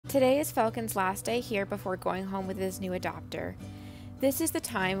Today is Falcon's last day here before going home with his new adopter. This is the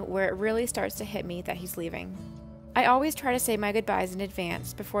time where it really starts to hit me that he's leaving. I always try to say my goodbyes in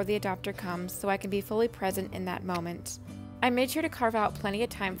advance before the adopter comes so I can be fully present in that moment. I made sure to carve out plenty of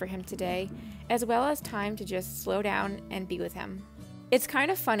time for him today, as well as time to just slow down and be with him. It's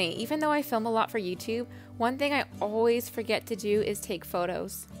kind of funny, even though I film a lot for YouTube, one thing I always forget to do is take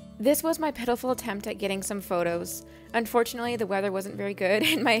photos. This was my pitiful attempt at getting some photos. Unfortunately, the weather wasn't very good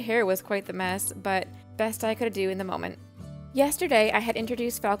and my hair was quite the mess, but best I could do in the moment. Yesterday, I had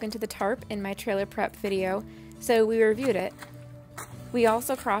introduced Falcon to the tarp in my trailer prep video, so we reviewed it. We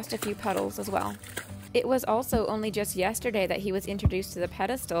also crossed a few puddles as well. It was also only just yesterday that he was introduced to the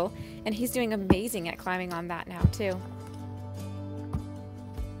pedestal, and he's doing amazing at climbing on that now too.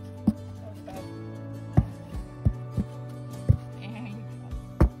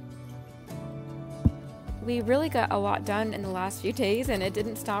 We really got a lot done in the last few days, and it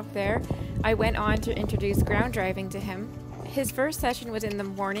didn't stop there. I went on to introduce ground driving to him. His first session was in the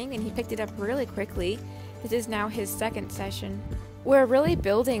morning and he picked it up really quickly. This is now his second session. We're really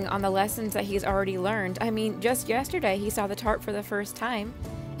building on the lessons that he's already learned. I mean, just yesterday he saw the tarp for the first time,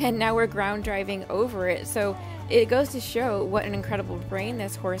 and now we're ground driving over it. So it goes to show what an incredible brain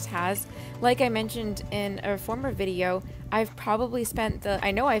this horse has. Like I mentioned in a former video, I've spent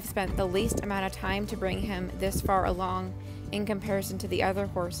the least amount of time to bring him this far along in comparison to the other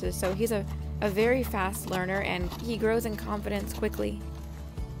horses. So he's a very fast learner and he grows in confidence quickly.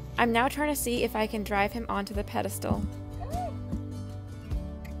 I'm now trying to see if I can drive him onto the pedestal.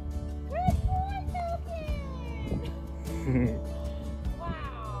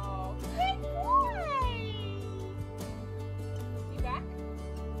 Wow, good boy! You back?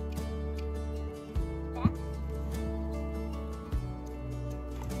 Back?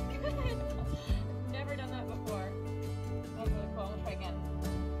 Good! Never done that before. That was really cool. I'll try again.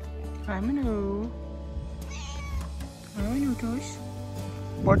 Ano? Ano, guys?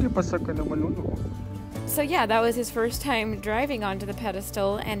 Pwede pasag ka naman ulo. So yeah, that was his first time driving onto the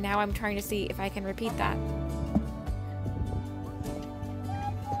pedestal, and now I'm trying to see if I can repeat that.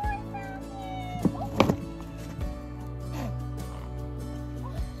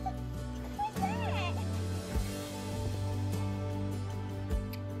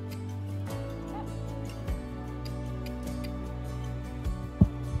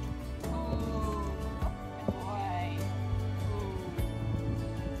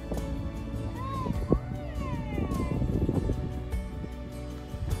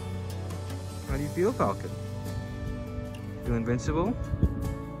 How do you feel, Falcon? Feel invincible?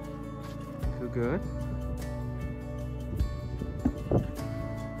 Feel good?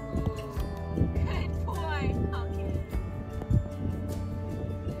 Good boy, Falcon.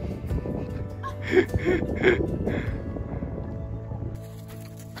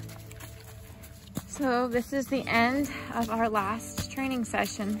 So this is the end of our last training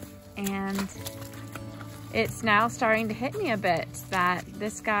session, and it's now starting to hit me a bit that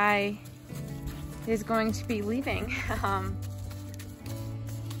this guy is going to be leaving.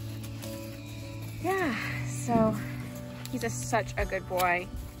 Yeah, so he's such a good boy.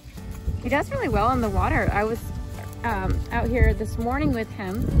 He does really well in the water. I was out here this morning with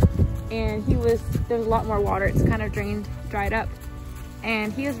him, and there's a lot more water. It's kind of dried up,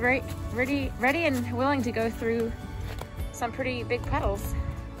 and he was ready and willing to go through some pretty big puddles.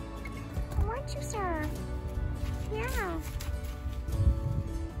 Weren't you, sir? Yeah.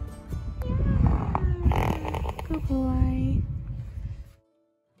 Good boy.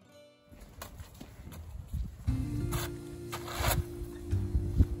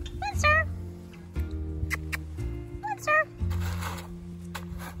 Monster. Monster.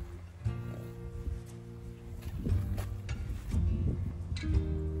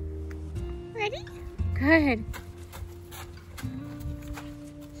 Ready? Good.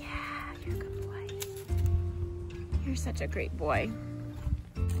 Yeah, you're a good boy. You're such a great boy.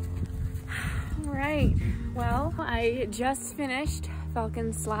 All right, well, I just finished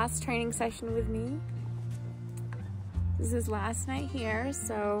Falcon's last training session with me. This is his last night here,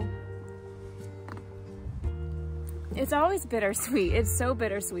 so it's always bittersweet. It's so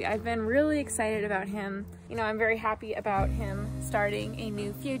bittersweet. I've been really excited about him. You know, I'm very happy about him starting a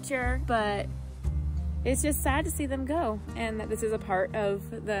new future, but it's just sad to see them go, and that this is a part of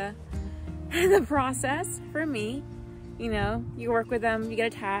the process for me. You know, you work with them, you get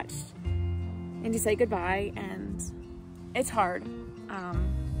attached, and you say goodbye, and it's hard.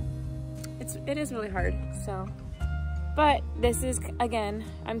 It is really hard, so. But this is, again,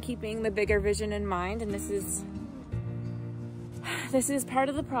 I'm keeping the bigger vision in mind, and this is part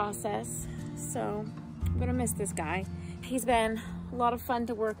of the process. So I'm gonna miss this guy. He's been a lot of fun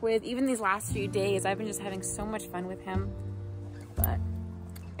to work with. Even these last few days, I've been just having so much fun with him. But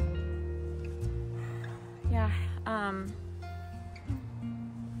yeah,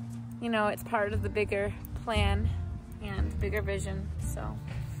 you know, it's part of the bigger plan and bigger vision. So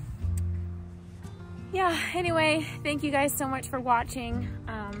yeah, anyway, thank you guys so much for watching.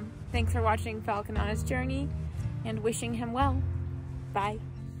 Thanks for watching Falcon on his journey, and wishing him well. Bye.